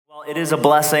It is a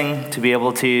blessing to be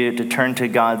able to turn to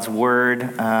God's Word.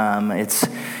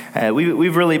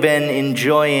 We've really been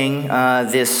enjoying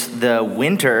the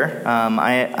winter.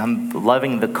 I'm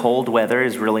loving the cold weather;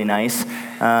 is really nice.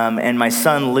 And my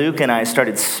son Luke and I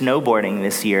started snowboarding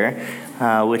this year,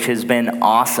 which has been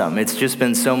awesome. It's just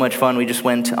been so much fun. We just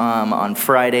went on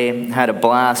Friday, had a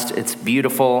blast. It's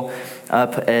beautiful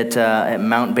up at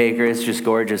Mount Baker. It's just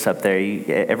gorgeous up there.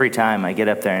 Every time I get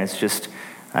up there, and it's just.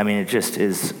 It just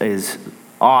is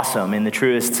awesome in the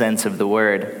truest sense of the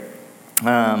word.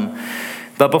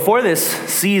 But before this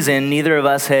season, neither of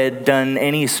us had done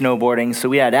any snowboarding, so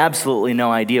we had absolutely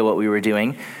no idea what we were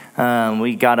doing.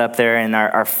 We got up there, and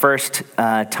our first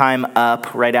time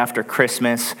up, right after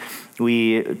Christmas,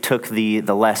 we took the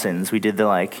lessons. We did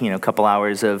the couple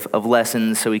hours of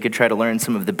lessons so we could try to learn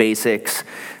some of the basics.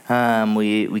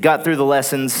 We got through the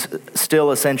lessons,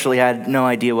 still essentially had no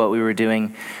idea what we were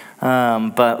doing.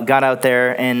 But got out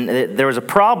there, and there was a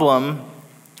problem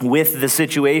with the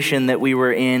situation that we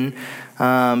were in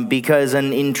because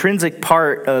an intrinsic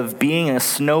part of being a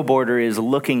snowboarder is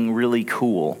looking really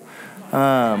cool.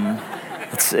 I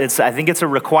think it's a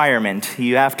requirement.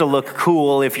 You have to look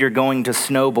cool if you're going to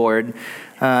snowboard.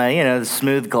 The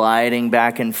smooth gliding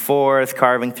back and forth,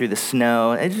 carving through the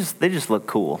snow. They just look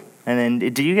cool. And then,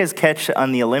 did you guys catch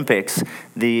on the Olympics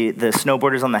the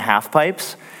snowboarders on the half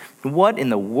pipes? What in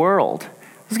the world?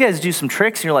 These guys do some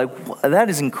tricks, and you're like,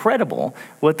 that is incredible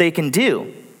what they can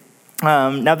do.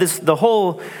 Now, the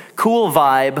whole cool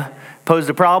vibe posed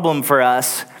a problem for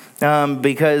us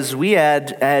because we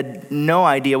had no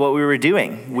idea what we were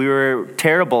doing. We were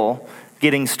terrible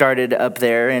getting started up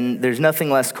there, and there's nothing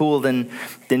less cool than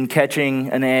catching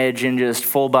an edge and just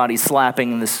full body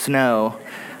slapping in the snow.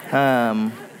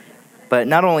 But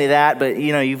not only that, but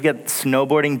you've got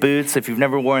snowboarding boots. If you've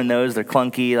never worn those, they're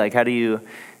clunky. Like, how do you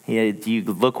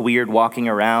look weird walking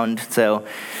around? So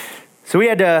we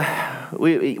had to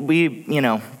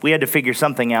we had to figure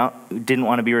something out. We didn't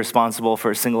want to be responsible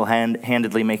for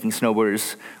single-handedly making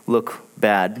snowboarders look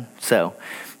bad. So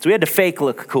we had to fake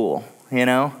look cool.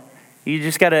 You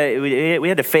just gotta. We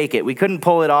had to fake it. We couldn't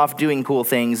pull it off doing cool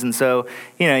things, and so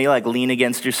you lean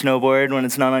against your snowboard when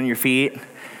it's not on your feet.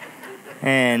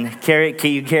 And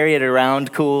you carry it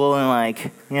around cool, and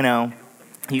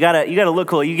you gotta look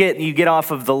cool. You get off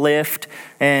of the lift,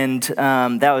 and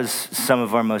that was some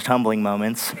of our most humbling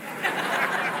moments.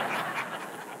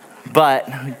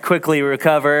 But quickly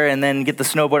recover, and then get the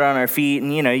snowboard on our feet,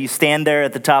 and you stand there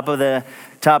at the top of the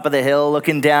hill,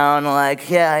 looking down,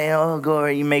 I'll go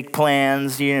over. You make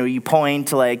plans, you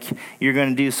point like you're going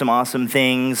to do some awesome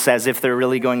things as if they're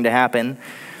really going to happen.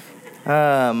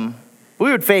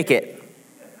 We would fake it.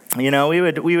 We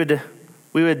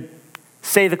would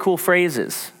say the cool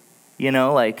phrases,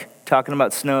 like talking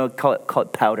about snow, call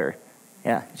it powder.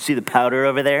 Yeah, you see the powder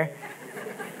over there?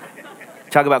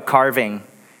 Talk about carving.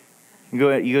 You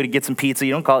go to get some pizza,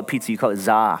 you don't call it pizza, you call it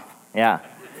za. Yeah.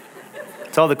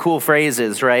 It's all the cool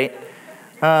phrases, right?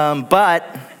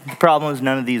 But the problem is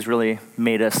none of these really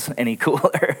made us any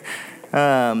cooler.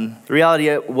 The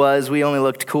reality was we only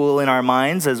looked cool in our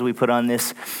minds as we put on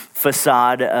this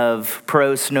facade of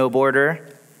pro snowboarder.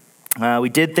 We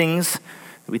did things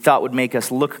that we thought would make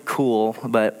us look cool,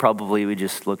 but probably we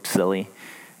just looked silly.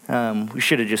 We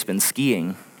should have just been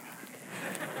skiing.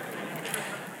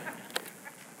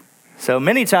 So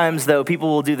many times, though, people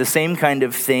will do the same kind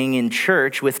of thing in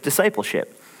church with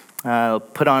discipleship.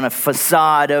 Put on a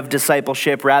facade of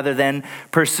discipleship rather than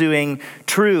pursuing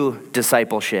true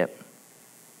discipleship.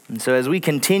 And so as we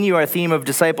continue our theme of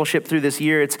discipleship through this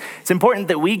year, it's important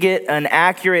that we get an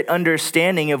accurate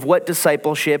understanding of what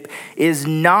discipleship is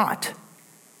not.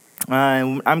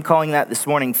 I'm calling that this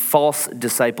morning false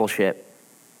discipleship.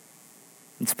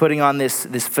 It's putting on this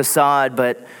facade,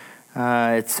 but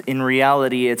it's in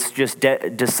reality, it's just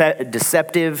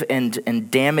deceptive and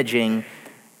damaging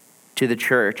to the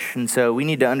church. And so we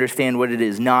need to understand what it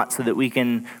is not so that we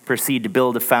can proceed to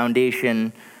build a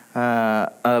foundation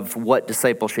of what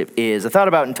discipleship is. I thought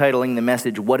about entitling the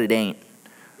message, What It Ain't.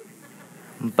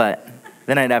 But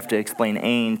then I'd have to explain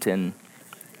ain't, and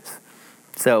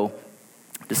so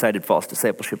decided false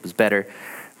discipleship was better.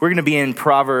 We're going to be in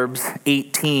Proverbs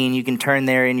 18. You can turn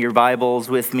there in your Bibles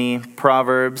with me.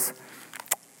 Proverbs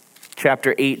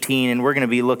chapter 18, and we're going to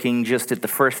be looking just at the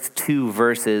first two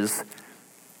verses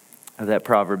of that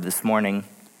proverb this morning.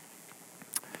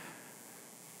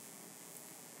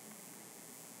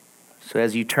 So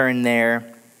as you turn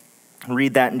there,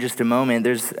 read that in just a moment.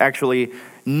 There's actually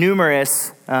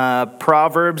numerous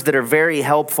proverbs that are very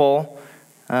helpful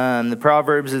The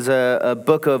Proverbs is a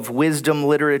book of wisdom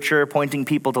literature pointing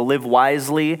people to live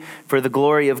wisely for the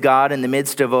glory of God in the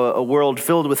midst of a world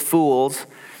filled with fools.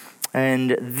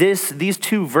 And these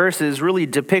two verses really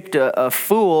depict a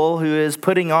fool who is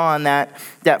putting on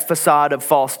that facade of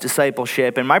false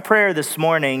discipleship. And my prayer this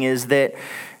morning is that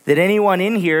anyone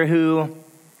in here who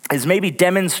is maybe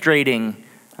demonstrating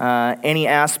any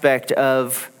aspect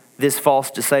of this false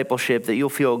discipleship, that you'll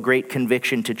feel great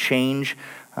conviction to change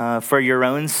for your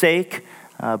own sake,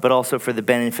 but also for the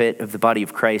benefit of the body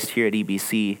of Christ here at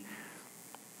EBC.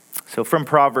 So from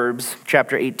Proverbs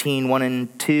chapter 18, 1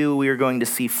 and 2, we are going to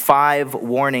see 5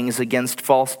 warnings against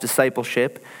false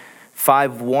discipleship.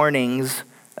 5 warnings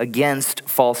against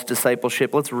false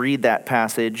discipleship. Let's read that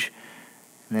passage,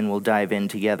 and then we'll dive in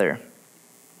together.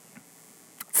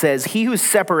 It says, "He who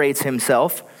separates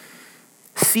himself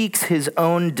seeks his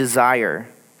own desire.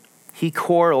 He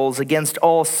quarrels against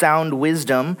all sound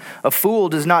wisdom. A fool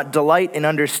does not delight in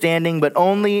understanding, but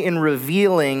only in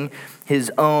revealing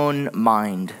his own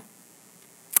mind."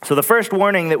 So the first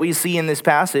warning that we see in this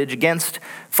passage against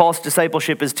false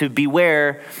discipleship is to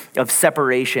beware of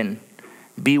separation.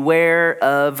 Beware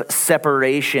of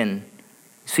separation.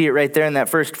 See it right there in that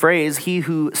first phrase, he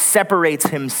who separates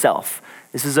himself.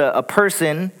 This is a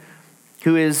person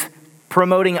who is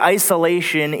promoting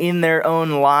isolation in their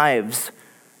own lives.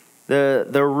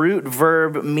 The root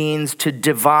verb means to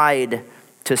divide,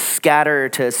 to scatter,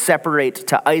 to separate,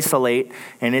 to isolate,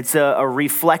 and it's a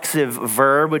reflexive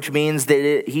verb, which means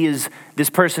that this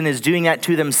person is doing that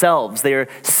to themselves. They are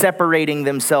separating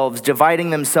themselves, dividing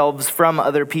themselves from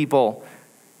other people,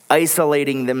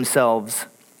 isolating themselves.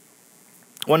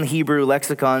 One Hebrew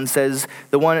lexicon says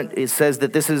that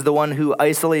this is the one who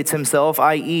isolates himself,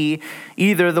 i.e.,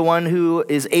 either the one who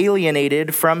is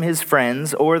alienated from his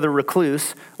friends, or the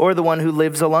recluse, or the one who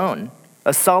lives alone.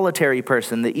 A solitary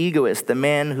person, the egoist, the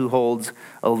man who holds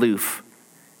aloof.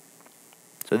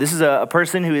 So this is a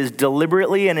person who is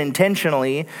deliberately and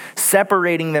intentionally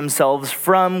separating themselves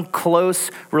from close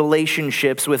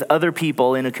relationships with other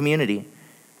people in a community.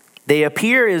 They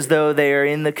appear as though they are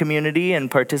in the community and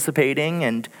participating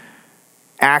and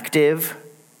active,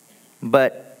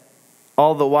 but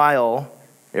all the while,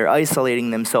 they're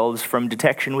isolating themselves from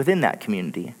detection within that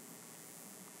community.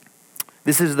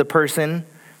 This is the person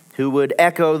who would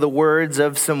echo the words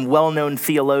of some well-known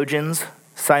theologians,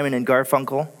 Simon and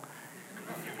Garfunkel.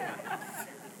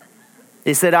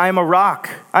 They said, "I am a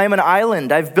rock, I am an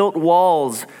island, I've built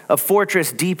walls, a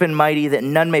fortress deep and mighty that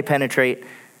none may penetrate.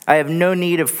 I have no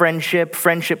need of friendship.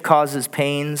 Friendship causes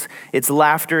pains. Its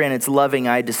laughter and its loving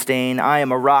I disdain. I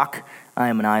am a rock. I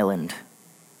am an island."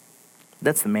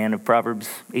 That's the man of Proverbs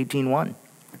 18:1.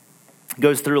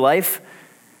 Goes through life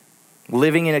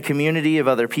living in a community of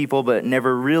other people, but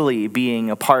never really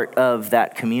being a part of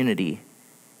that community.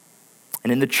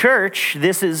 And in the church,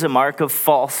 this is a mark of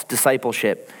false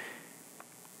discipleship.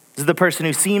 This is the person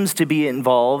who seems to be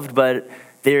involved, but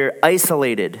they're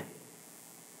isolated.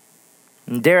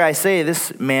 And dare I say,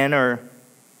 this man or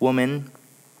woman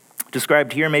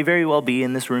described here may very well be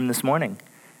in this room this morning.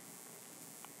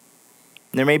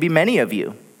 There may be many of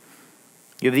you.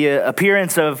 You have the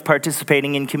appearance of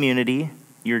participating in community.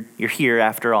 You're here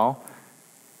after all.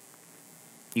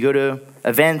 You go to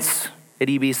events at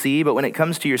EBC, but when it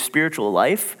comes to your spiritual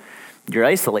life, you're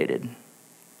isolated.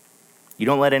 You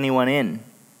don't let anyone in.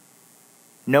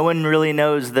 No one really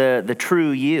knows the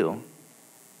true you.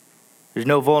 There's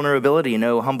no vulnerability,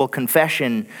 no humble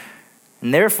confession,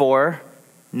 and therefore,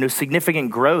 no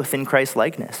significant growth in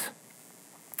Christ-likeness.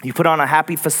 You put on a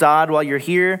happy facade while you're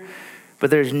here, but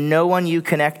there's no one you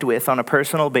connect with on a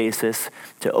personal basis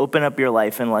to open up your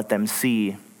life and let them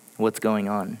see what's going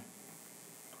on.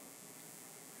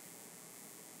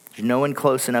 There's no one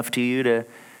close enough to you to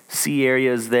see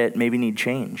areas that maybe need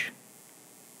change.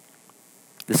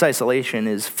 This isolation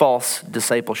is false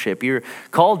discipleship. You're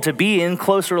called to be in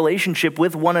close relationship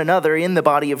with one another in the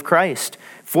body of Christ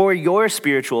for your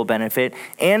spiritual benefit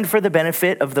and for the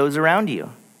benefit of those around you.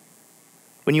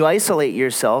 When you isolate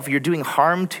yourself, you're doing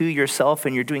harm to yourself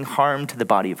and you're doing harm to the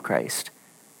body of Christ.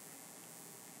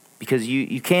 Because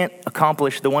you can't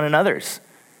accomplish the one another's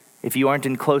if you aren't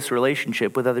in close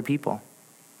relationship with other people.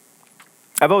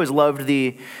 I've always loved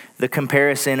the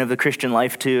comparison of the Christian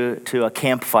life to a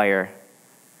campfire.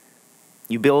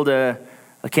 You build a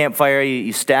campfire,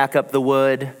 you stack up the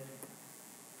wood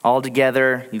all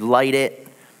together, you light it.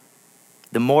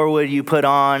 The more wood you put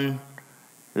on,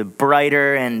 the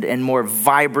brighter and more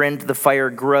vibrant the fire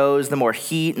grows, the more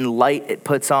heat and light it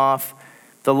puts off.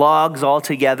 The logs all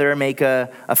together make a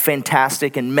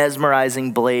fantastic and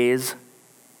mesmerizing blaze.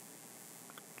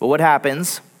 But what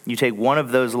happens? You take one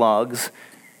of those logs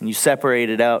and you separate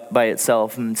it out by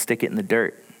itself and stick it in the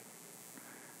dirt.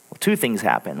 Well, two things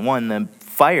happen. One, the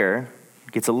fire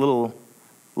gets a little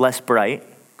less bright,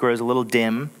 grows a little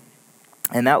dim,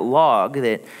 and that log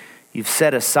that you've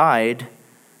set aside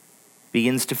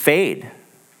begins to fade.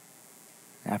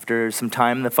 After some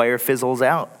time, the fire fizzles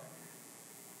out.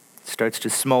 It starts to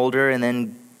smolder and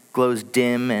then glows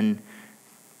dim and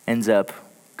ends up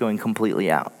going completely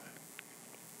out.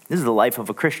 This is the life of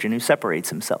a Christian who separates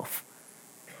himself.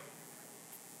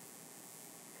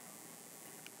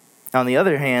 On the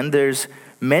other hand, there's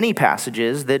many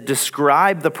passages that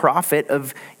describe the profit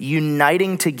of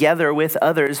uniting together with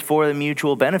others for the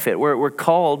mutual benefit. We're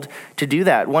called to do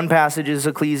that. One passage is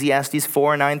Ecclesiastes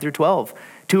 4, 9 through 12.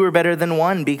 Two are better than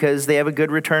one because they have a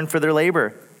good return for their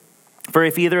labor. For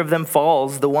if either of them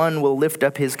falls, the one will lift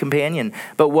up his companion.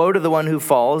 But woe to the one who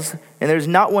falls, and there's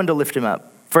not one to lift him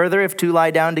up. Further, if two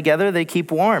lie down together, they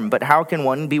keep warm. But how can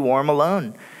one be warm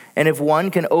alone? And if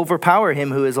one can overpower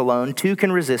him who is alone, two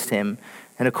can resist him.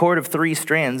 And a cord of 3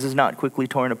 strands is not quickly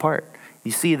torn apart.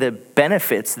 You see the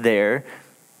benefits there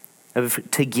of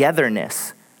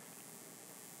togetherness.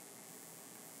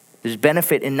 There's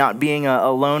benefit in not being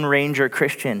a Lone Ranger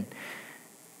Christian.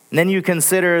 And then you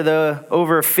consider the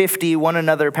over 50 one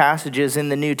another passages in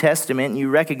the New Testament, and you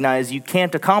recognize you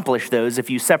can't accomplish those if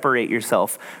you separate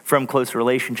yourself from close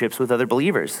relationships with other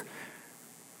believers.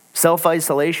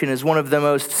 Self-isolation is one of the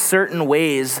most certain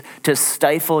ways to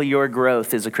stifle your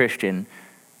growth as a Christian.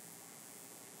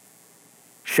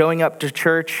 Showing up to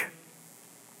church,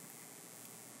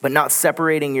 but not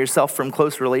separating yourself from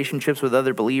close relationships with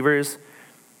other believers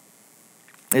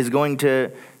is going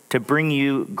to bring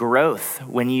you growth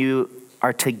when you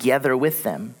are together with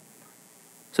them.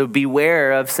 So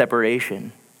beware of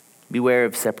separation. Beware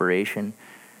of separation.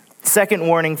 Second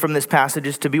warning from this passage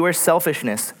is to beware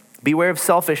selfishness. Beware of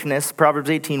selfishness, Proverbs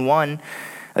 18:1.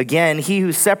 Again, he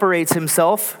who separates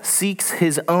himself seeks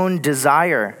his own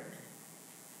desire.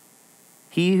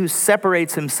 He who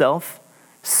separates himself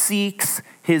seeks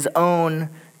his own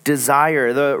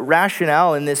desire. The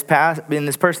rationale in this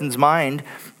person's mind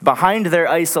behind their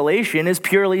isolation is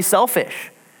purely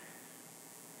selfish.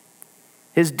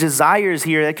 His desires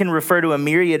here, that can refer to a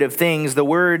myriad of things. The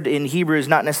word in Hebrew is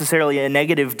not necessarily a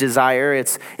negative desire.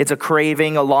 It's a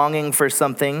craving, a longing for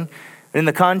something. In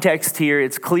the context here,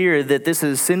 it's clear that this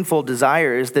is sinful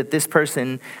desires that this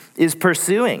person is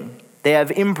pursuing. They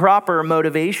have improper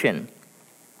motivation.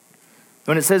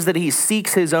 When it says that he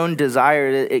seeks his own desire,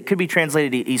 it could be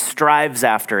translated, he strives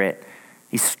after it.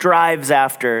 He strives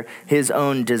after his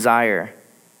own desire.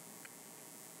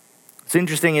 What's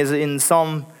interesting is in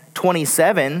Psalm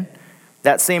 27,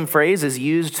 that same phrase is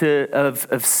used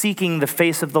of seeking the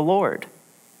face of the Lord.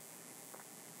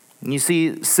 And you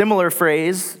see similar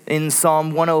phrase in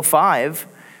Psalm 105.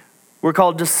 We're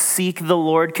called to seek the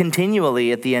Lord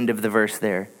continually at the end of the verse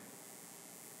there.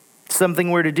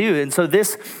 Something we're to do. And so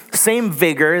this same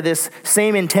vigor, this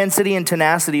same intensity and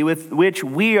tenacity with which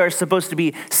we are supposed to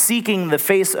be seeking the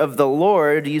face of the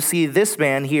Lord, you see this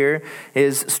man here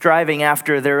is striving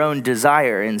after their own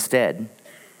desire instead.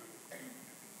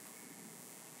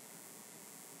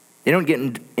 They don't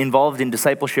get involved in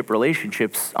discipleship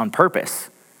relationships on purpose,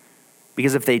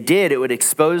 because if they did, it would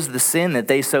expose the sin that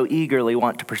they so eagerly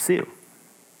want to pursue.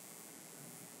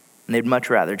 And they'd much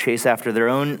rather chase after their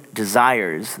own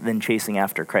desires than chasing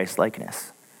after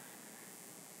Christ-likeness.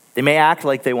 They may act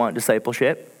like they want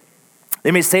discipleship.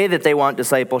 They may say that they want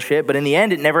discipleship, but in the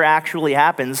end, it never actually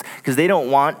happens because they don't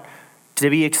want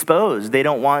to be exposed. They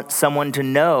don't want someone to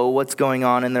know what's going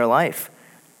on in their life.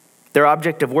 Their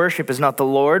object of worship is not the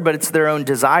Lord, but it's their own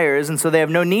desires, and so they have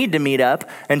no need to meet up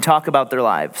and talk about their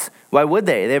lives. Why would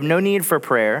they? They have no need for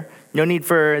prayer, no need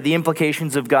for the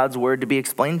implications of God's word to be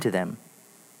explained to them.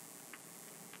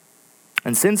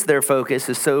 And since their focus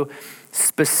is so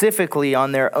specifically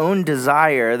on their own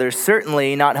desire, they're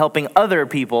certainly not helping other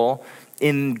people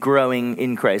in growing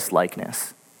in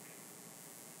Christ-likeness.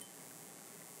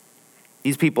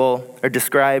 These people are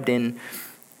described in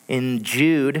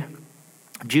Jude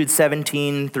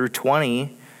 17 through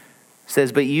 20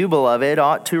 says, "But you, beloved,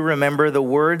 ought to remember the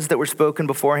words that were spoken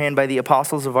beforehand by the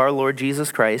apostles of our Lord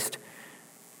Jesus Christ,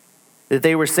 that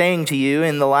they were saying to you,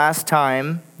 in the last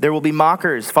time there will be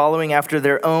mockers following after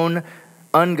their own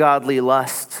ungodly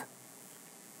lusts.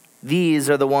 These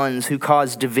are the ones who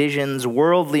cause divisions,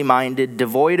 worldly minded,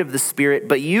 devoid of the Spirit.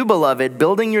 But you, beloved,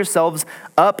 building yourselves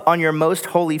up on your most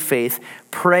holy faith,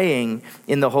 praying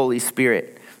in the Holy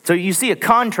Spirit." So you see a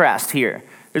contrast here.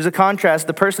 There's a contrast.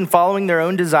 The person following their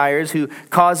own desires who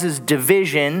causes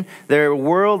division, they're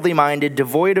worldly minded,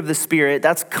 devoid of the Spirit.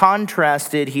 That's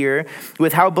contrasted here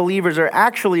with how believers are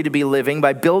actually to be living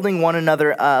by building one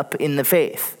another up in the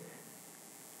faith.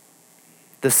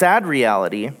 The sad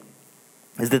reality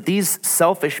is that these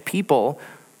selfish people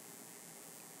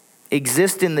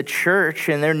exist in the church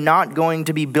and they're not going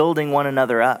to be building one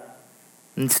another up.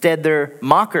 Instead, they're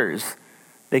mockers.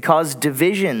 They cause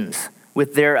divisions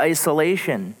with their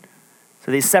isolation.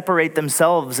 So they separate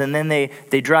themselves and then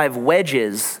they drive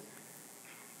wedges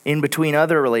in between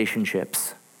other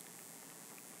relationships.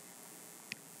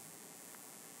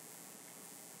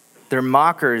 They're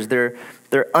mockers, they're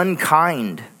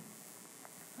unkind.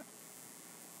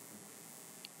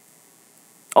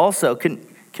 Also, can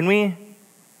we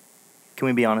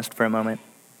be honest for a moment?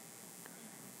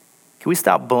 Can we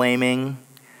stop blaming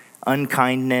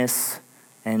unkindness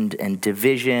and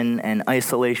division and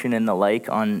isolation and the like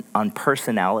on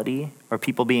personality or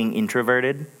people being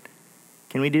introverted?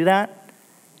 Can we do that?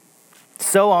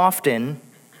 So often,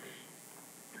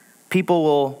 people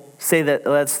will say that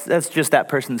that's just that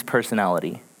person's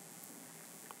personality.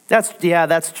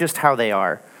 That's just how they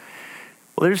are.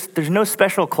 Well, there's no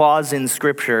special clause in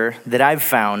Scripture that I've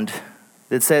found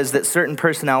that says that certain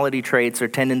personality traits or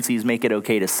tendencies make it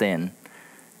okay to sin.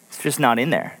 It's just not in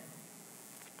there.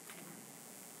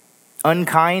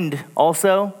 Unkind,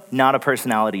 also, not a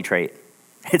personality trait.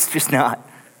 It's just not.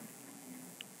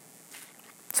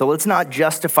 So let's not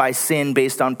justify sin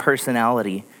based on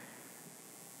personality.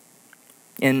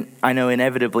 And I know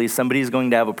inevitably somebody's going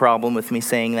to have a problem with me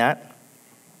saying that.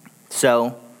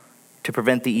 So, to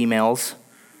prevent the emails,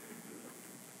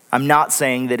 I'm not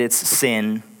saying that it's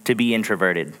sin to be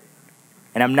introverted.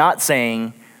 And I'm not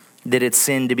saying that it's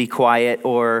sin to be quiet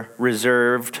or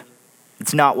reserved.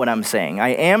 It's not what I'm saying. I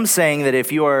am saying that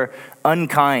if you are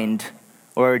unkind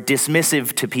or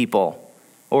dismissive to people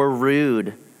or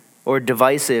rude or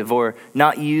divisive or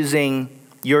not using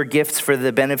your gifts for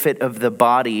the benefit of the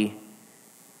body,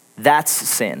 that's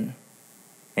sin.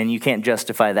 And you can't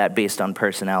justify that based on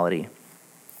personality.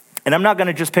 And I'm not going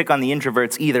to just pick on the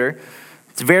introverts either.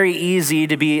 It's very easy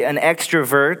to be an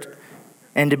extrovert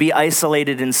and to be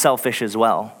isolated and selfish as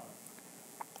well.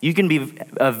 You can be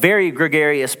a very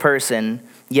gregarious person,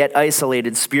 yet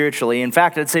isolated spiritually. In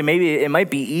fact, I'd say maybe it might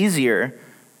be easier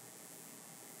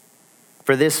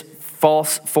for this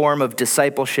false form of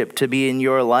discipleship to be in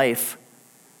your life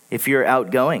if you're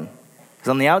outgoing. Because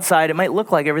on the outside, it might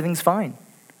look like everything's fine.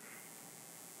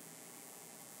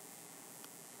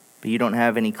 But you don't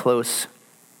have any close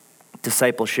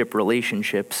discipleship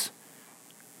relationships.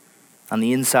 On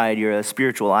the inside, you're a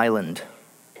spiritual island.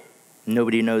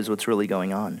 Nobody knows what's really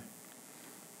going on.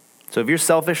 So if you're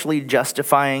selfishly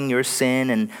justifying your sin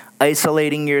and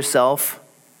isolating yourself,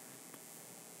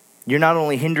 you're not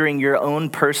only hindering your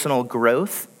own personal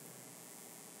growth,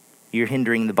 you're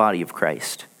hindering the body of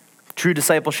Christ. True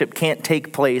discipleship can't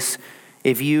take place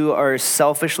if you are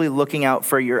selfishly looking out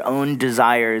for your own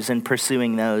desires and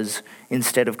pursuing those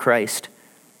instead of Christ.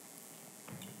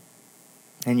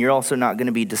 And you're also not going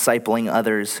to be discipling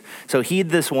others. So heed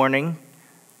this warning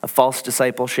of false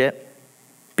discipleship.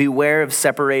 Beware of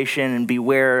separation and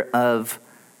beware of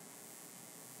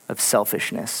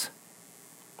selfishness.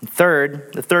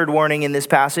 Third, the third warning in this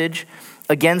passage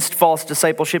against false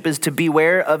discipleship is to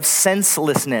beware of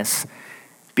senselessness.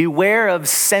 Beware of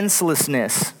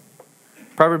senselessness.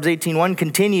 Proverbs 18:1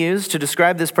 continues to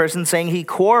describe this person saying he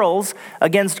quarrels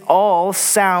against all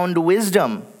sound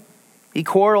wisdom. He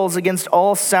quarrels against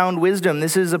all sound wisdom.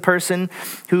 This is a person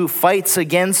who fights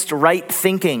against right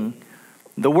thinking.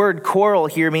 The word quarrel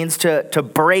here means to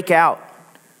break out.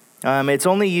 It's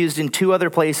only used in two other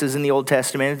places in the Old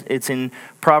Testament. It's in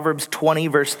Proverbs 20,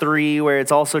 verse 3, where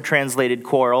it's also translated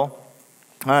quarrel.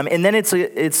 And then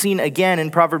it's seen again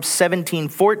in Proverbs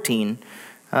 17:14.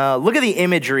 Look at the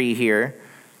imagery here.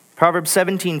 Proverbs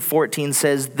 17:14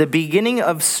 says, "The beginning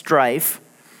of strife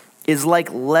is like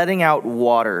letting out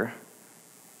water.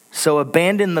 So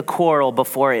abandon the quarrel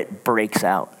before it breaks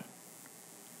out."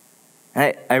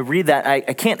 I read that, I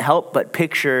can't help but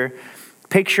picture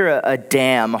a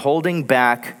dam holding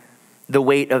back the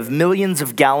weight of millions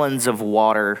of gallons of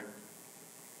water.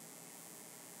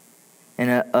 And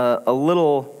a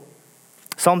little,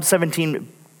 Psalm 17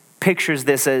 pictures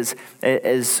this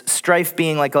as strife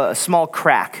being like a small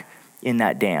crack in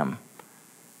that dam.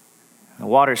 The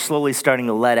water's slowly starting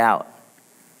to let out.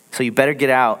 So you better get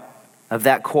out of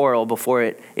that quarrel before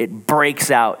it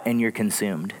breaks out and you're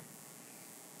consumed.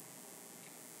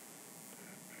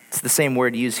 It's the same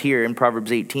word used here in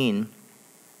Proverbs 18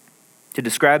 to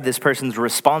describe this person's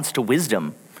response to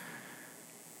wisdom.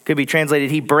 Could be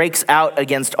translated, he breaks out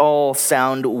against all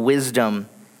sound wisdom.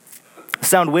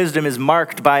 Sound wisdom is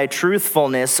marked by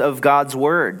truthfulness of God's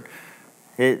word.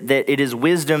 That it is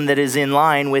wisdom that is in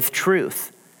line with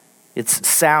truth. It's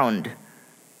sound.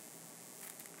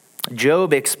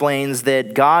 Job explains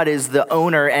that God is the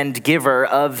owner and giver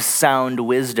of sound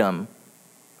wisdom.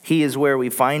 He is where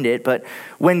we find it. But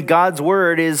when God's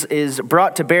word is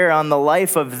brought to bear on the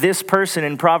life of this person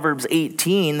in Proverbs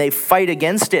 18, they fight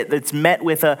against it. That's met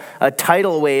with a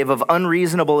tidal wave of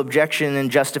unreasonable objection and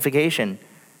justification.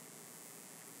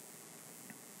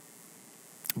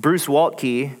 Bruce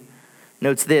Waltke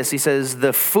notes this. He says,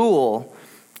 "The fool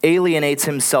alienates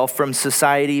himself from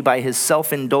society by his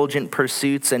self-indulgent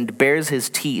pursuits and bares his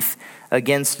teeth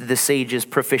against the sage's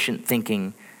proficient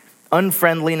thinking.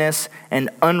 Unfriendliness and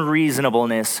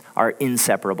unreasonableness are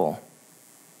inseparable."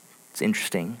 It's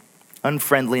interesting.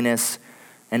 Unfriendliness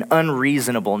and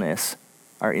unreasonableness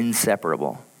are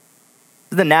inseparable.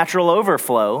 The natural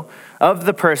overflow of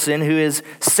the person who is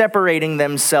separating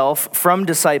themselves from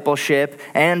discipleship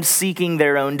and seeking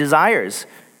their own desires.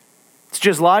 It's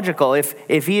just logical.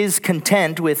 If he is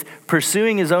content with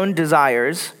pursuing his own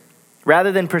desires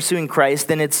rather than pursuing Christ,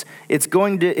 then it's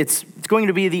going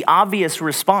to be the obvious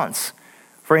response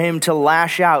for him to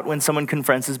lash out when someone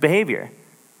confronts his behavior.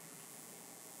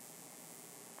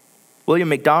 William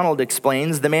MacDonald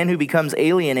explains, the man who becomes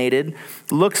alienated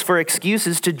looks for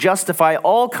excuses to justify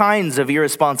all kinds of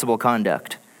irresponsible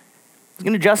conduct. He's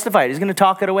going to justify it. He's going to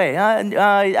talk it away.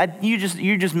 You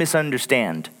just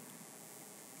misunderstand.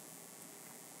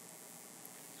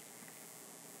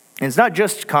 And it's not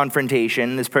just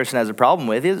confrontation this person has a problem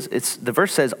with. The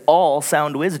verse says all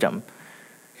sound wisdom.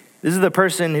 This is the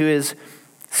person who is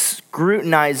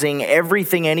scrutinizing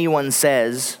everything anyone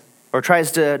says or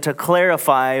tries to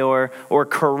clarify or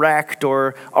correct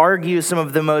or argue some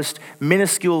of the most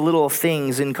minuscule little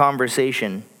things in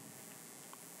conversation.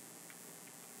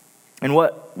 And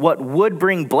what would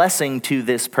bring blessing to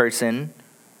this person,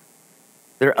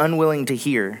 they're unwilling to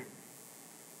hear.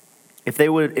 If they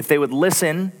would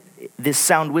listen, this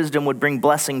sound wisdom would bring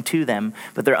blessing to them,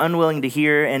 but they're unwilling to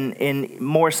hear, and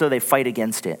more so they fight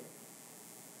against it.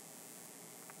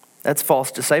 That's false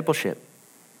discipleship.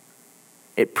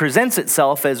 It presents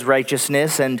itself as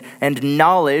righteousness and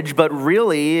knowledge, but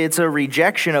really it's a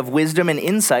rejection of wisdom and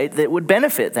insight that would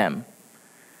benefit them.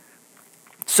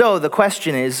 So the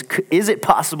question is it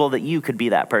possible that you could be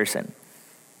that person?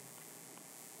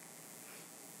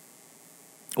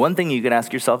 One thing you could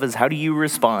ask yourself is, how do you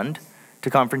respond to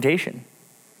confrontation?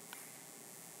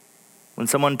 When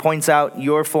someone points out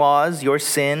your flaws, your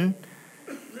sin,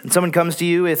 and someone comes to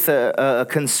you with a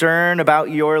concern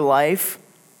about your life,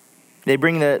 they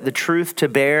bring the truth to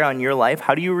bear on your life,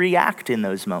 how do you react in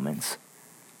those moments?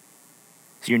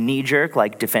 Is your knee-jerk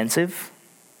like defensive?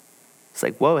 It's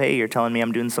like, whoa, hey, you're telling me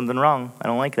I'm doing something wrong. I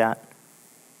don't like that.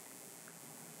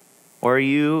 Or are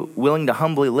you willing to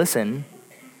humbly listen,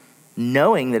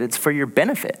 knowing that it's for your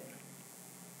benefit?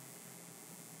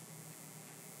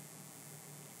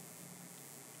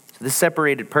 So this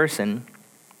separated person,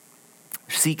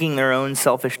 seeking their own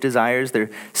selfish desires, they're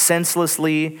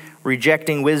senselessly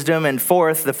rejecting wisdom. And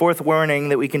the fourth warning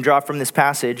that we can draw from this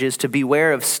passage is to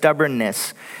beware of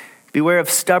stubbornness. Beware of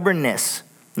stubbornness.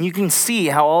 And you can see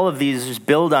how all of these just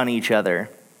build on each other.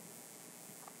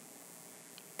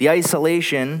 The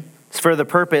isolation is for the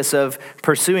purpose of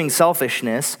pursuing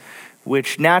selfishness,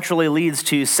 which naturally leads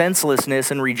to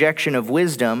senselessness and rejection of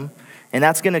wisdom, and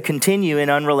that's going to continue in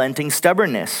unrelenting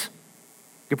stubbornness.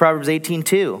 Look at Proverbs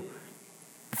 18:2.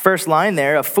 The first line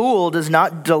there, a fool does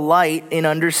not delight in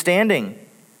understanding.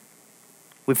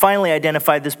 We finally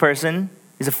identified this person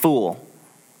as a fool.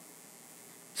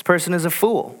 This person is a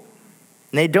fool.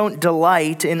 And they don't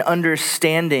delight in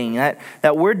understanding.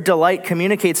 That word delight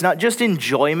communicates not just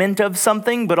enjoyment of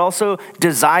something, but also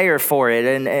desire for it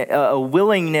and a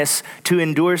willingness to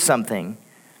endure something.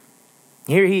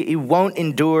 Here he won't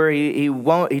endure,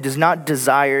 he does not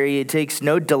desire, he takes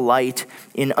no delight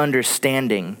in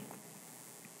understanding.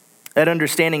 That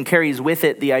understanding carries with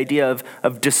it the idea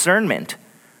of discernment.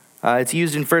 It's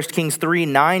used in 1 Kings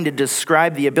 3:9 to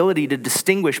describe the ability to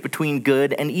distinguish between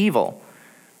good and evil.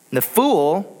 And the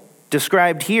fool,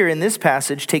 described here in this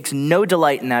passage, takes no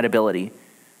delight in that ability.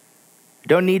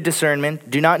 Don't need discernment,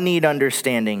 do not need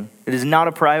understanding. It is not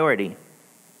a priority.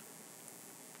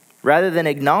 Rather than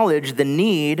acknowledge the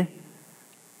need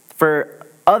for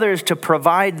others to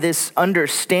provide this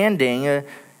understanding,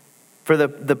 for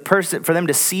the person, for them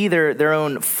to see their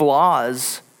own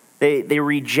flaws, they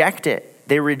reject it.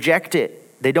 They reject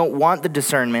it. They don't want the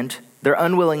discernment. They're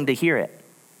unwilling to hear it.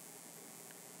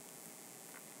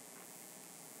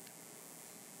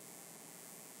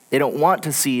 They don't want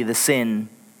to see the sin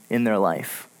in their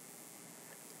life.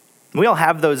 We all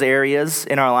have those areas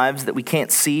in our lives that we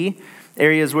can't see,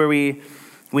 areas where we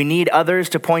need others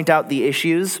to point out the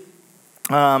issues.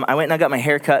 I went and I got my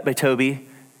hair cut by Toby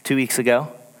 2 weeks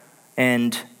ago,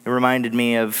 and it reminded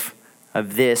me of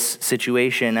this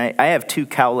situation. I have 2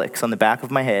 cowlicks on the back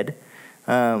of my head,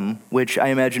 which I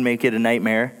imagine make it a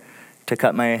nightmare to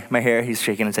cut my hair. He's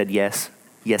shaking his head, yes.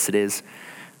 Yes, it is.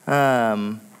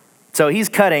 So he's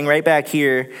cutting right back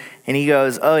here, and he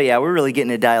goes, oh yeah, we're really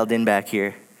getting it dialed in back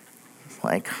here.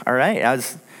 Like, all right.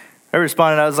 I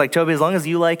responded, I was like, Toby, as long as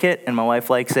you like it and my wife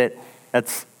likes it,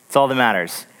 that's all that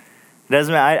matters. It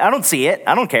doesn't matter. I don't see it.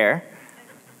 I don't care.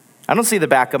 I don't see the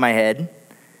back of my head.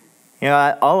 You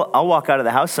know, I'll walk out of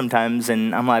the house sometimes,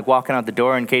 and I'm like walking out the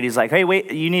door, and Katie's like, hey,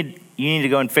 wait, you need to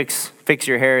go and fix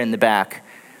your hair in the back.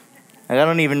 Like, I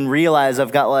don't even realize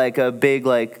I've got like a big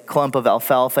like clump of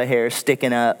alfalfa hair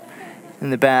sticking up in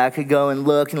the back. I go and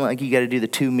look, and like you got to do the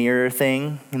 2 mirror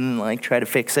thing and like try to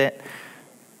fix it.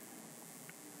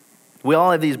 We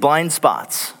all have these blind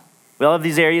spots. We all have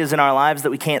these areas in our lives that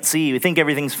we can't see. We think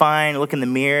everything's fine. Look in the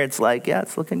mirror. It's like, yeah,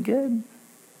 it's looking good.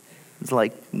 It's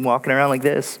like walking around like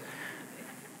this.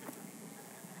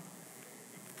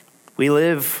 We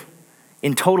live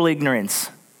in total ignorance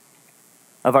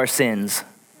of our sins,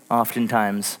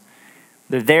 oftentimes.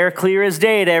 They're there clear as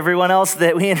day to everyone else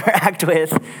that we interact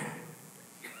with.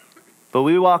 But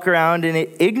we walk around in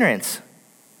ignorance.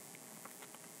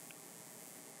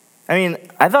 I mean,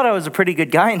 I thought I was a pretty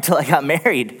good guy until I got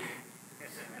married.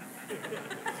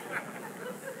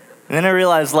 And then I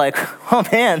realized, like, oh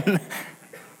man,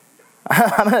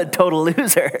 I'm a total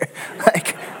loser.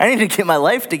 Like, I need to get my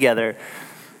life together.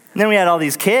 And then we had all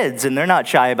these kids, and they're not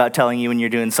shy about telling you when you're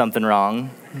doing something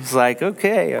wrong. It's like,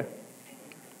 okay.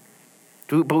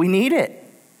 But we need it.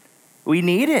 We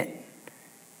need it.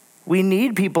 We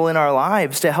need people in our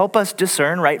lives to help us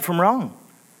discern right from wrong.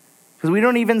 Because we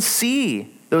don't even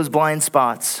see those blind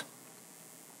spots.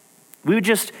 We would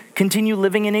just continue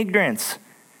living in ignorance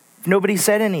if nobody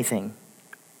said anything.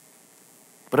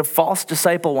 But a false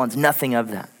disciple wants nothing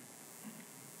of that.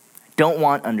 Don't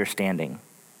want understanding.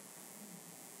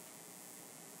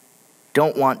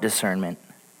 Don't want discernment.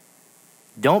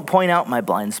 Don't point out my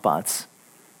blind spots.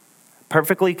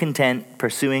 Perfectly content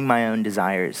pursuing my own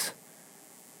desires.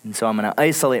 And so I'm going to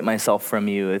isolate myself from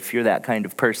you if you're that kind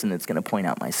of person that's going to point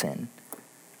out my sin.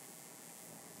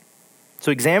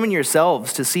 So examine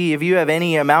yourselves to see if you have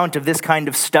any amount of this kind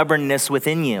of stubbornness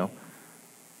within you.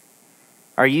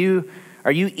 Are you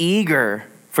eager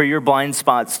for your blind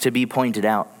spots to be pointed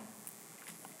out?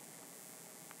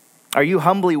 Are you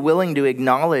humbly willing to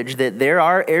acknowledge that there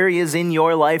are areas in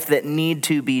your life that need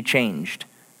to be changed?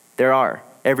 There are,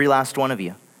 every last one of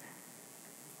you.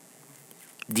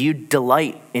 Do you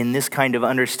delight in this kind of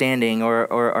understanding,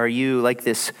 or are you like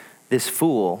this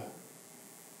fool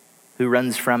who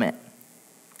runs from it?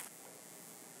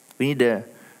 We need to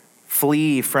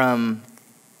flee from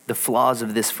the flaws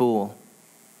of this fool.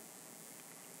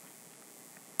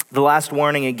 The last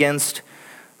warning against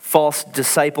false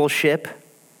discipleship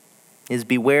is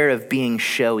beware of being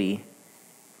showy.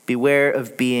 Beware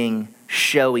of being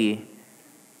showy.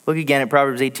 Look again at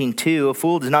Proverbs 18:2. A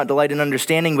fool does not delight in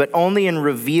understanding, but only in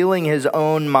revealing his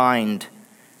own mind.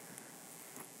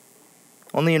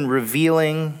 Only in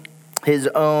revealing his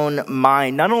own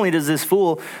mind. Not only does this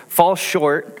fool fall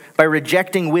short by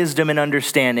rejecting wisdom and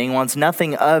understanding, wants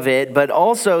nothing of it, but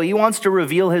also he wants to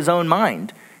reveal his own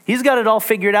mind. He's got it all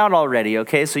figured out already,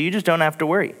 okay? So you just don't have to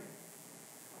worry.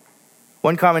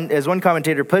 As one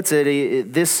commentator puts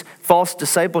it, this false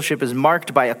discipleship is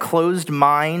marked by a closed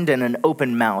mind and an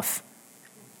open mouth.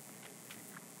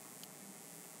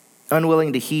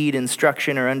 Unwilling to heed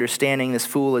instruction or understanding, this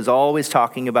fool is always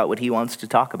talking about what he wants to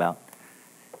talk about.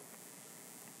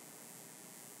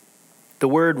 The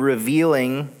word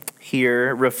revealing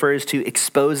here refers to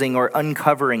exposing or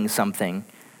uncovering something.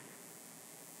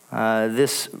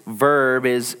 This verb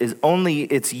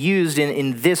it's used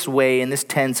in this way, in this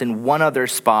tense, in one other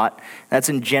spot. That's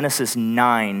in Genesis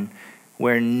 9,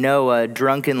 where Noah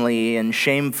drunkenly and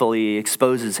shamefully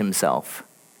exposes himself.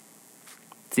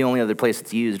 It's the only other place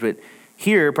it's used. But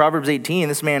here, Proverbs 18,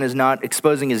 this man is not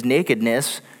exposing his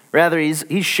nakedness. Rather,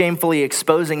 he's shamefully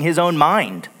exposing his own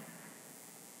mind.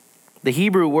 The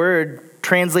Hebrew word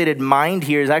translated mind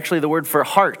here is actually the word for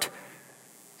heart.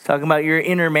 It's talking about your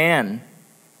inner man.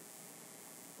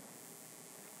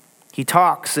 He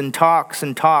talks and talks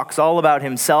and talks all about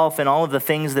himself and all of the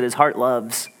things that his heart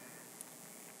loves.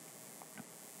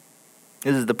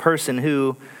 This is the person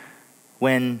who,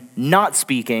 when not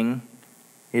speaking,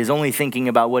 is only thinking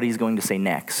about what he's going to say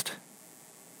next.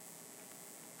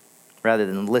 rather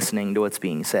than listening to what's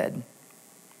being said.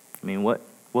 I mean, what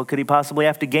could he possibly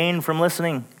have to gain from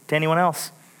listening to anyone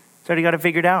else? He's already got it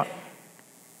figured out.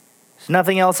 There's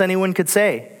nothing else anyone could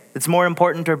say that's more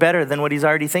important or better than what he's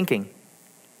already thinking.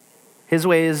 His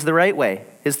way is the right way.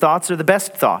 His thoughts are the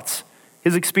best thoughts.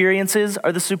 His experiences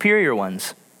are the superior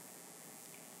ones.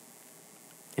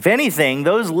 If anything,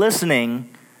 those listening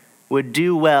would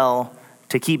do well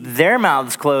to keep their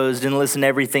mouths closed and listen to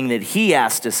everything that he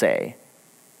has to say.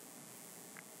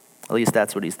 At least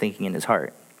that's what he's thinking in his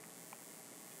heart.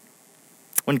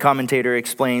 One commentator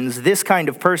explains, this kind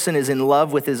of person is in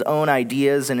love with his own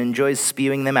ideas and enjoys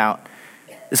spewing them out.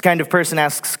 This kind of person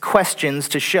asks questions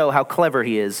to show how clever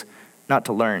he is, not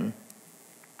to learn.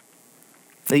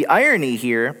 The irony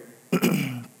here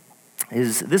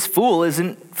is this fool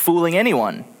isn't fooling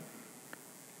anyone.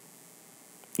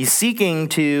 He's seeking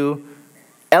to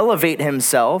elevate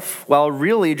himself while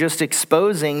really just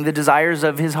exposing the desires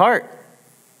of his heart.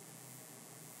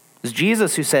 It's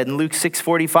Jesus who said in Luke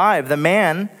 6:45, the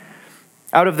man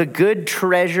out of the good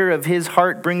treasure of his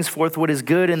heart brings forth what is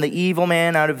good, and the evil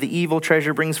man out of the evil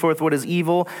treasure brings forth what is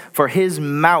evil, for his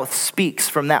mouth speaks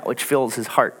from that which fills his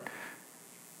heart.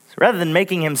 So rather than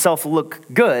making himself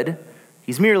look good,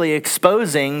 he's merely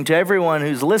exposing to everyone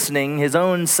who's listening his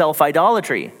own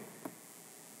self-idolatry.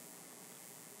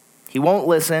 He won't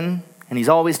listen, and he's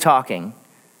always talking.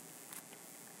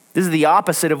 This is the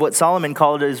opposite of what Solomon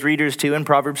called his readers to in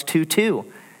Proverbs 2:2.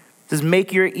 It says,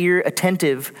 make your ear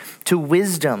attentive to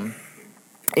wisdom.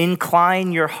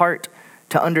 Incline your heart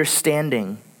to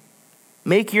understanding.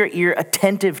 Make your ear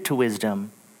attentive to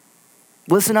wisdom.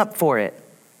 Listen up for it.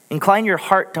 Incline your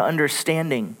heart to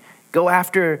understanding. Go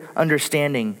after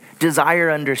understanding. Desire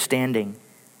understanding.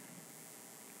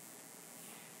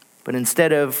 But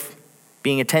instead of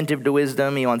being attentive to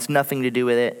wisdom, he wants nothing to do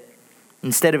with it.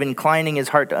 Instead of inclining his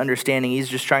heart to understanding, he's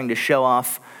just trying to show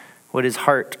off what his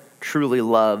heart truly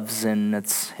loves, and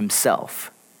that's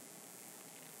himself.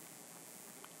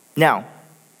 Now,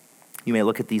 you may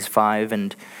look at these 5,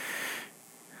 and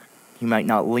you might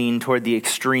not lean toward the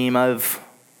extreme of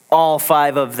all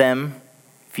 5 of them.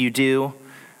 If you do,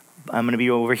 I'm going to be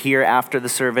over here after the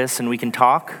service, and we can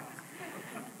talk.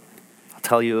 I'll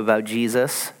tell you about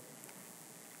Jesus.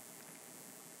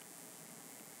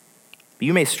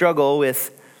 You may struggle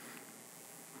with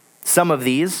some of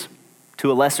these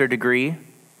to a lesser degree.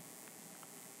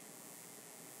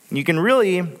 You can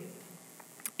really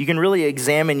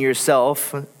examine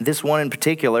yourself, this one in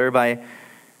particular, by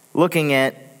looking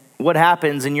at what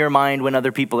happens in your mind when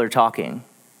other people are talking.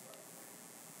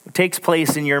 What takes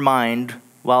place in your mind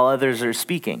while others are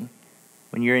speaking,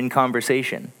 when you're in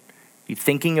conversation? You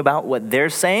thinking about what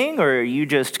they're saying, or are you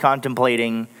just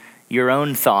contemplating your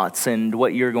own thoughts and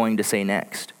what you're going to say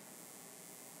next?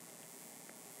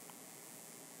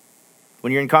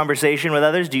 When you're in conversation with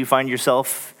others, do you find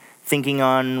yourself thinking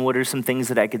on what are some things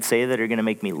that I could say that are going to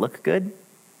make me look good?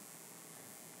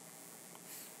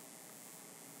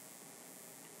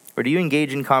 Or do you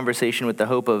engage in conversation with the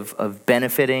hope of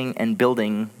benefiting and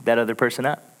building that other person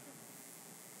up?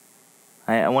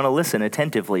 I want to listen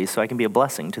attentively so I can be a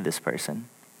blessing to this person.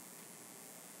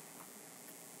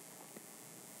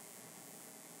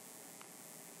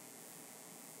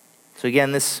 So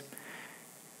again, this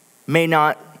may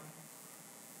not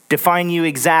define you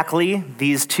exactly,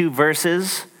 these 2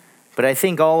 verses, but I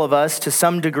think all of us, to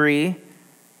some degree,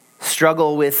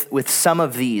 struggle with some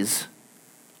of these.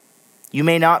 You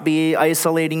may not be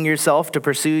isolating yourself to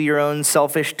pursue your own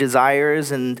selfish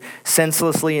desires and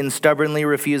senselessly and stubbornly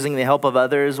refusing the help of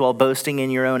others while boasting in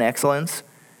your own excellence,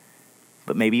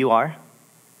 but maybe you are.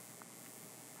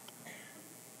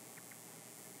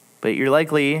 But you're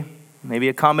likely maybe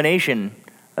a combination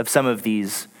of some of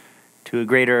these to a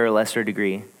greater or lesser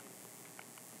degree.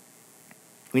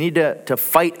 We need to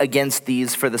fight against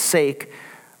these for the sake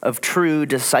of true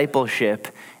discipleship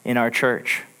in our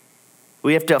church.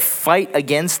 We have to fight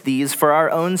against these for our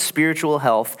own spiritual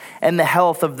health and the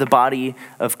health of the body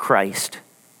of Christ.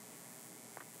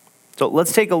 So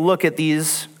let's take a look at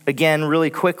these again really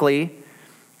quickly.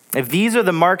 If these are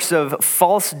the marks of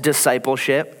false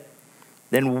discipleship,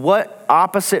 then what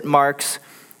opposite marks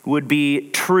would be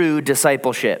true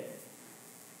discipleship?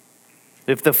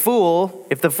 If the fool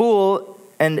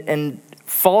and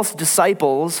false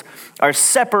disciples are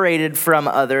separated from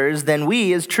others, then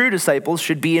we as true disciples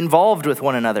should be involved with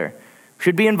one another.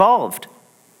 Should be involved.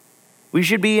 We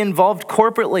should be involved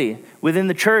corporately within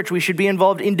the church. We should be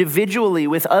involved individually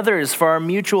with others for our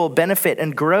mutual benefit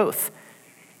and growth.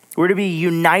 We're to be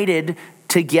united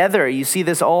together. You see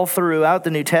this all throughout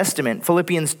the New Testament.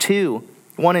 Philippians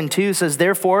 2:1 and 2 says,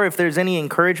 therefore, if there's any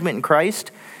encouragement in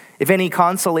Christ, if any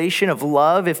consolation of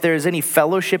love, if there is any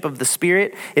fellowship of the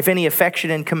Spirit, if any affection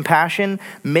and compassion,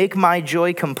 make my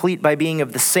joy complete by being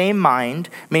of the same mind,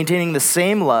 maintaining the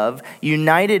same love,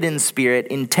 united in spirit,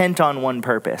 intent on one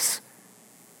purpose.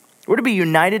 We're to be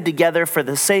united together for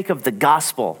the sake of the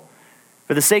gospel.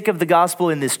 For the sake of the gospel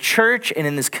in this church and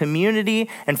in this community,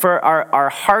 and for our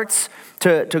hearts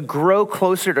to grow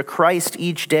closer to Christ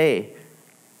each day.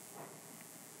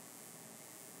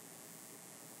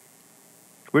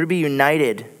 We're to be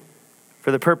united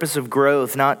for the purpose of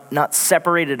growth, not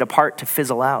separated apart to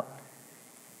fizzle out.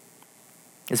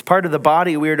 As part of the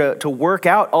body, we are to work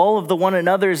out all of the one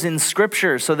another's in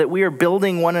Scripture so that we are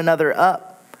building one another up.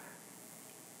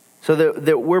 So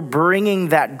that we're bringing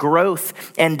that growth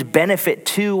and benefit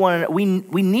to one another. We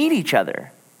need each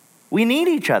other. We need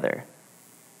each other.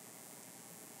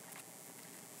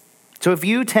 So if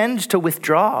you tend to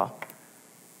withdraw,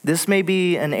 this may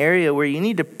be an area where you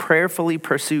need to prayerfully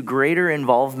pursue greater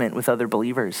involvement with other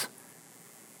believers.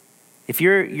 If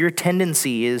your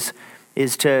tendency is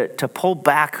to pull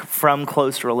back from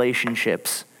close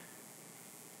relationships,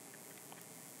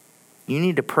 you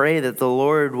need to pray that the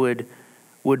Lord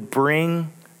would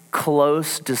bring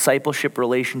close discipleship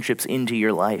relationships into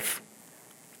your life,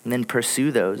 and then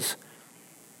pursue those,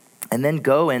 and then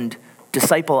go and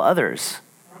disciple others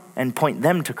and point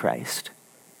them to Christ.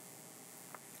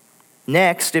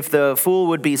 Next, if the fool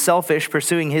would be selfish,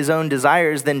 pursuing his own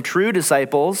desires, then true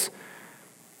disciples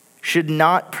should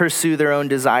not pursue their own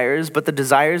desires, but the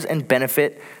desires and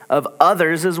benefit of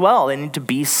others as well. They need to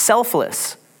be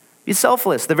selfless. Be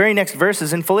selfless. The very next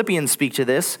verses in Philippians speak to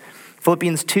this.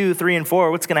 Philippians 2, 3, and 4,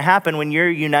 what's going to happen when you're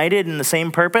united in the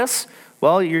same purpose?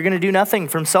 Well, you're going to do nothing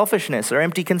from selfishness or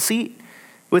empty conceit.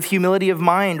 With humility of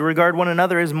mind, regard one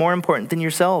another as more important than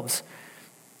yourselves.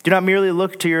 Do not merely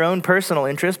look to your own personal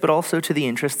interests, but also to the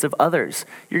interests of others.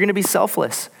 You're going to be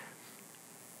selfless.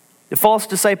 The false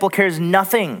disciple cares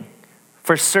nothing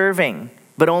for serving,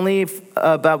 but only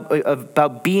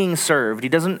about being served. He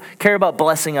doesn't care about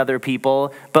blessing other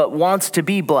people, but wants to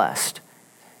be blessed.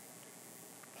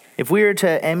 If we are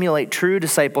to emulate true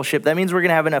discipleship, that means we're going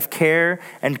to have enough care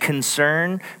and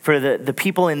concern for the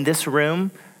people in this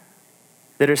room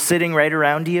that are sitting right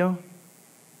around you,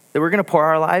 that we're going to pour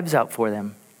our lives out for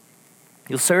them.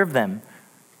 You'll serve them,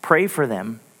 pray for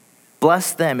them,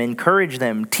 bless them, encourage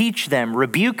them, teach them,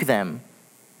 rebuke them.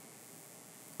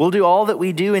 We'll do all that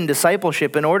we do in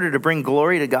discipleship in order to bring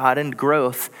glory to God and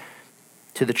growth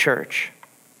to the church.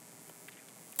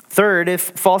 Third,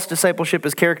 if false discipleship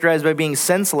is characterized by being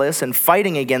senseless and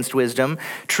fighting against wisdom,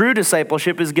 true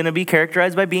discipleship is going to be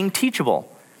characterized by being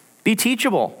teachable. Be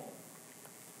teachable.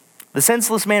 The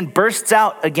senseless man bursts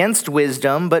out against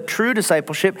wisdom, but true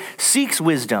discipleship seeks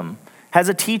wisdom, has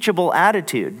a teachable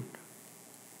attitude.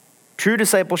 True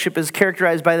discipleship is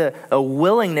characterized by a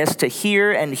willingness to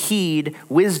hear and heed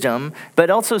wisdom, but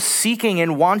also seeking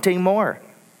and wanting more.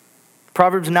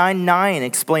 Proverbs 9:9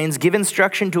 explains, give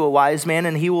instruction to a wise man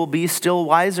and he will be still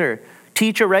wiser.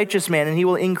 Teach a righteous man and he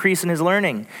will increase in his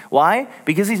learning. Why?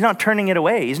 Because he's not turning it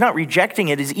away. He's not rejecting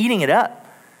it. He's eating it up.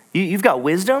 You've got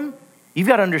wisdom. You've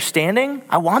got understanding.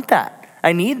 I want that.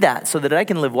 I need that so that I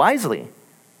can live wisely.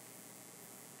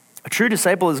 A true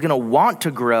disciple is going to want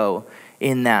to grow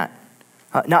in that.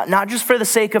 Not just for the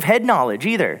sake of head knowledge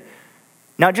either.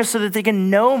 Not just so that they can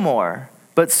know more,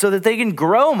 but so that they can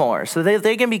grow more, so that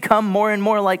they can become more and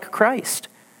more like Christ.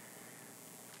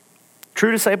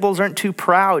 True disciples aren't too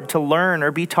proud to learn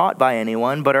or be taught by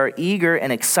anyone, but are eager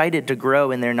and excited to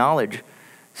grow in their knowledge.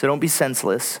 So don't be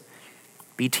senseless.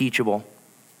 Be teachable.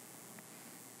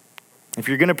 If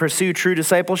you're going to pursue true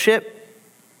discipleship,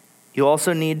 you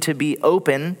also need to be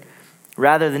open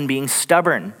rather than being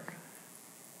stubborn.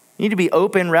 You need to be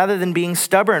open rather than being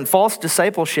stubborn. False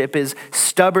discipleship is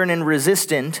stubborn and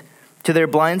resistant to their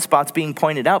blind spots being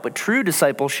pointed out, but true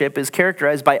discipleship is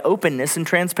characterized by openness and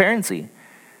transparency.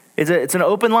 It's an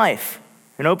open life,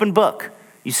 an open book.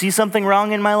 You see something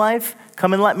wrong in my life?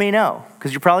 Come and let me know,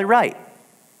 because you're probably right.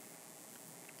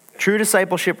 True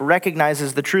discipleship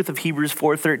recognizes the truth of Hebrews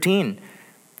 4:13,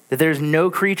 that there's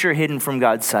no creature hidden from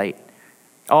God's sight.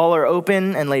 All are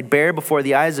open and laid bare before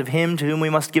the eyes of him to whom we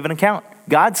must give an account.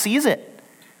 God sees it.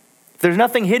 If there's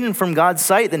nothing hidden from God's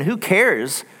sight, then who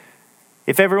cares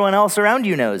if everyone else around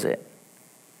you knows it?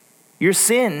 Your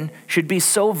sin should be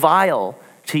so vile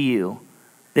to you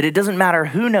that it doesn't matter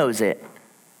who knows it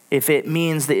if it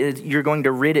means that you're going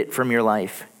to rid it from your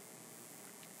life.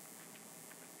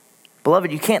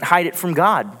 Beloved, you can't hide it from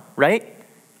God, right?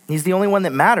 He's the only one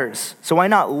that matters. So why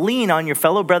not lean on your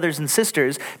fellow brothers and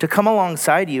sisters to come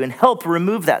alongside you and help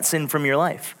remove that sin from your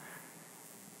life?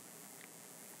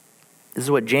 This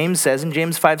is what James says in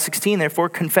James 5:16. Therefore,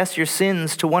 confess your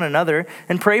sins to one another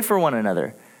and pray for one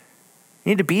another.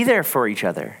 You need to be there for each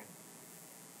other.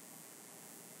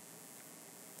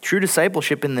 True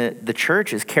discipleship in the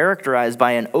church is characterized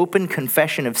by an open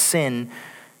confession of sin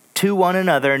to one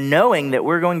another, knowing that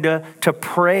we're going to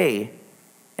pray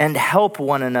and help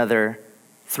one another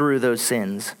through those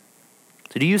sins.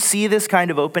 So do you see this kind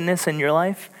of openness in your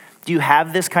life? Do you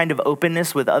have this kind of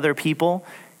openness with other people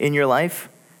in your life?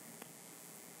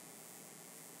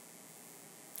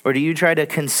 Or do you try to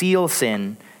conceal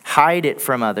sin, hide it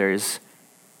from others,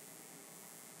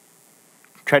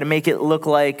 try to make it look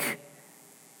like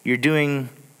you're doing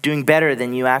better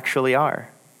than you actually are?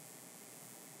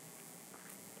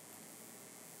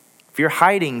 If you're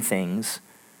hiding things,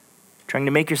 trying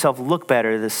to make yourself look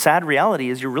better, the sad reality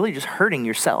is you're really just hurting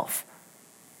yourself.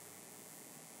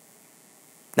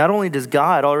 Not only does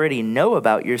God already know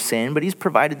about your sin, but he's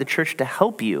provided the church to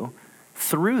help you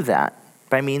through that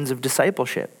by means of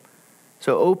discipleship.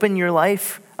 So open your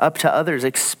life up to others.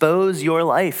 Expose your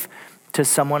life to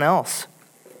someone else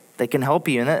that can help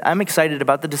you. And I'm excited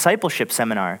about the discipleship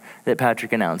seminar that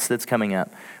Patrick announced that's coming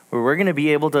up, where we're going to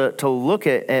be able to look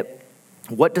at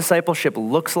what discipleship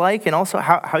looks like and also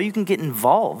how you can get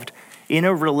involved in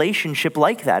a relationship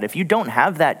like that. If you don't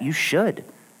have that, you should.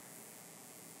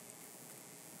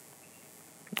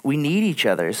 We need each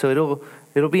other, so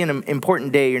it'll be an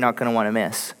important day you're not going to want to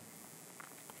miss.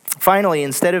 Finally,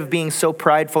 instead of being so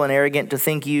prideful and arrogant to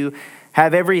think you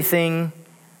have everything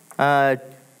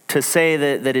to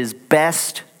say that is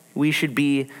best, we should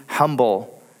be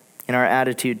humble in our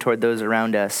attitude toward those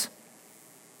around us.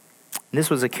 And this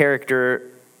was a character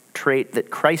trait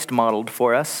that Christ modeled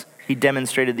for us. He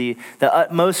demonstrated the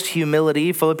utmost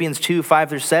humility. Philippians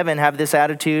 2:5-7 have this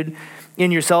attitude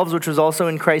in yourselves, which was also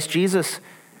in Christ Jesus,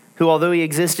 who, although he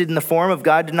existed in the form of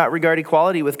God, did not regard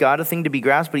equality with God a thing to be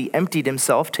grasped, but he emptied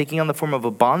himself, taking on the form of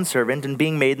a bondservant and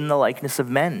being made in the likeness of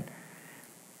men.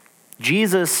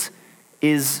 Jesus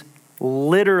is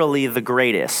literally the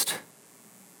greatest.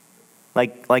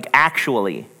 Like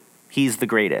actually, he's the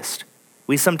greatest.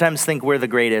 We sometimes think we're the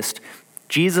greatest.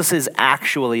 Jesus is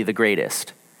actually the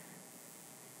greatest.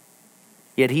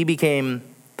 Yet he became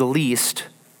the least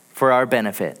for our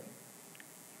benefit.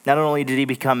 Not only did he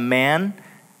become man,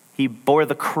 he bore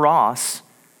the cross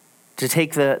to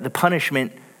take the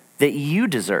punishment that you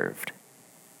deserved.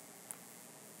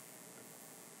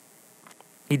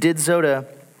 He did so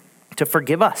to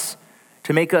forgive us,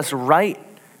 to make us right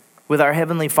with our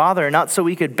Heavenly Father, not so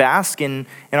we could bask in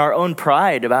our own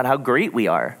pride about how great we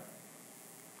are.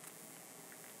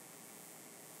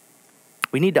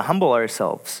 We need to humble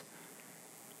ourselves.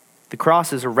 The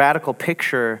cross is a radical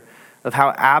picture of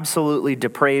how absolutely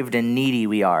depraved and needy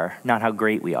we are, not how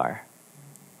great we are.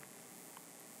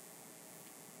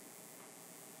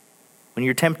 When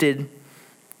you're tempted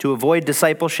to avoid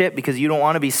discipleship because you don't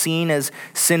want to be seen as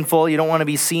sinful, you don't want to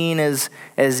be seen as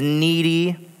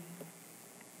needy,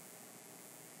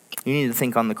 you need to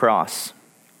think on the cross.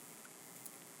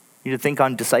 You need to think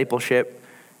on discipleship,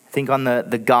 think on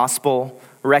the gospel,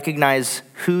 recognize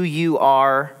who you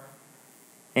are,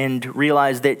 and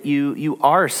realize that you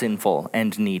are sinful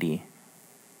and needy.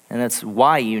 And that's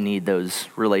why you need those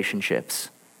relationships.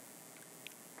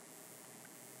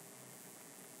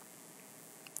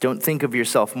 Don't think of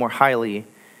yourself more highly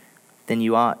than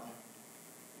you ought.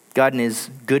 God in his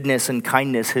goodness and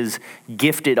kindness has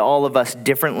gifted all of us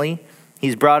differently.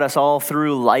 He's brought us all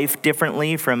through life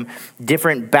differently from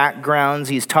different backgrounds.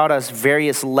 He's taught us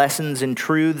various lessons and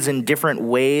truths in different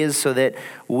ways so that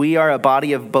we are a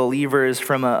body of believers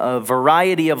from a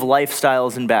variety of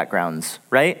lifestyles and backgrounds,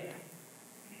 right?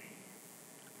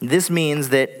 This means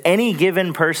that any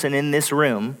given person in this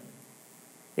room,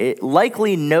 it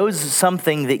likely knows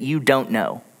something that you don't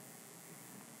know.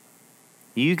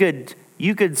 You could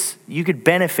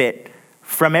benefit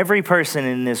from every person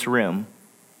in this room.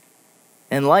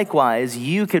 And likewise,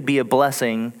 you could be a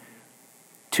blessing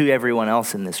to everyone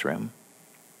else in this room.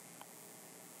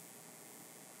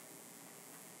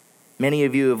 Many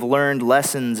of you have learned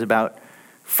lessons about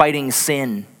fighting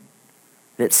sin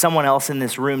that someone else in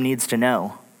this room needs to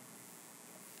know.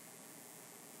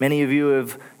 Many of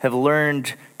you have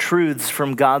learned truths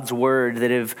from God's word that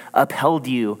have upheld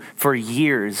you for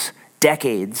years,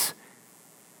 decades,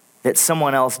 that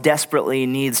someone else desperately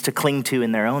needs to cling to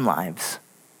in their own lives.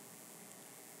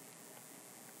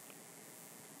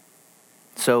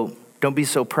 So don't be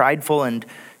so prideful and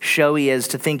showy as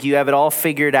to think you have it all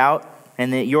figured out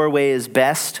and that your way is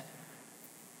best.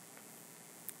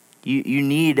 You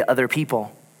need other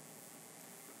people.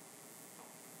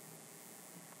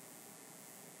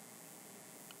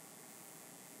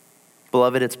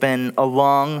 Beloved, it's been a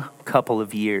long couple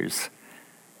of years,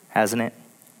 hasn't it?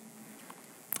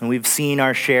 And we've seen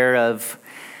our share of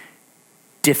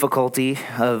difficulty,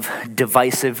 of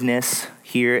divisiveness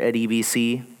here at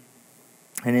EBC.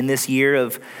 And in this year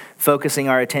of focusing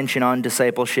our attention on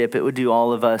discipleship, it would do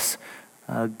all of us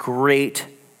a great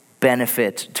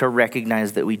benefit to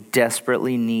recognize that we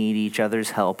desperately need each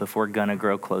other's help if we're going to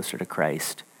grow closer to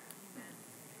Christ.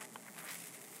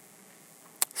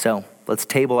 So let's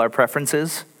table our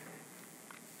preferences.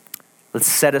 Let's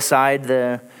set aside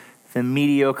the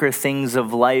mediocre things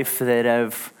of life that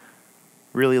have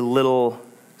really little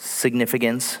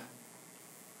significance.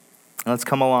 And let's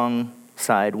come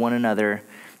alongside one another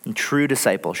in true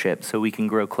discipleship so we can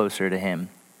grow closer to him.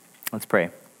 Let's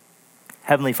pray.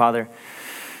 Heavenly Father,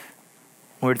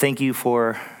 Lord, thank you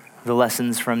for the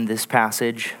lessons from this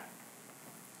passage.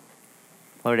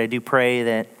 Lord, I do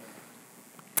pray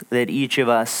that each of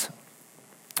us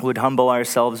would humble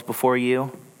ourselves before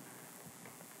you.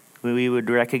 We would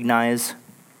recognize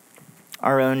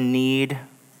our own need,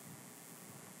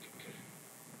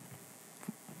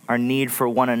 our need for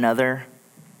one another.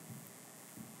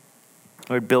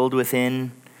 Lord, build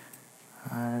within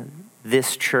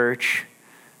this church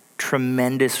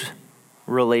tremendous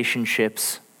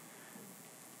relationships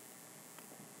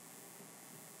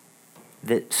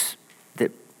that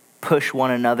push one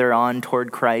another on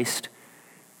toward Christ,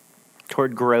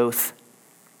 toward growth.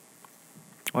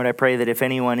 Lord, I pray that if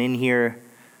anyone in here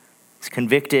is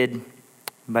convicted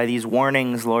by these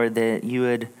warnings, Lord, that you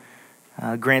would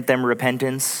grant them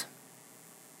repentance,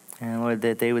 and Lord,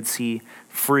 that they would see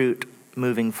fruit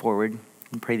moving forward.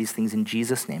 And pray these things in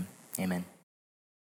Jesus' name. Amen.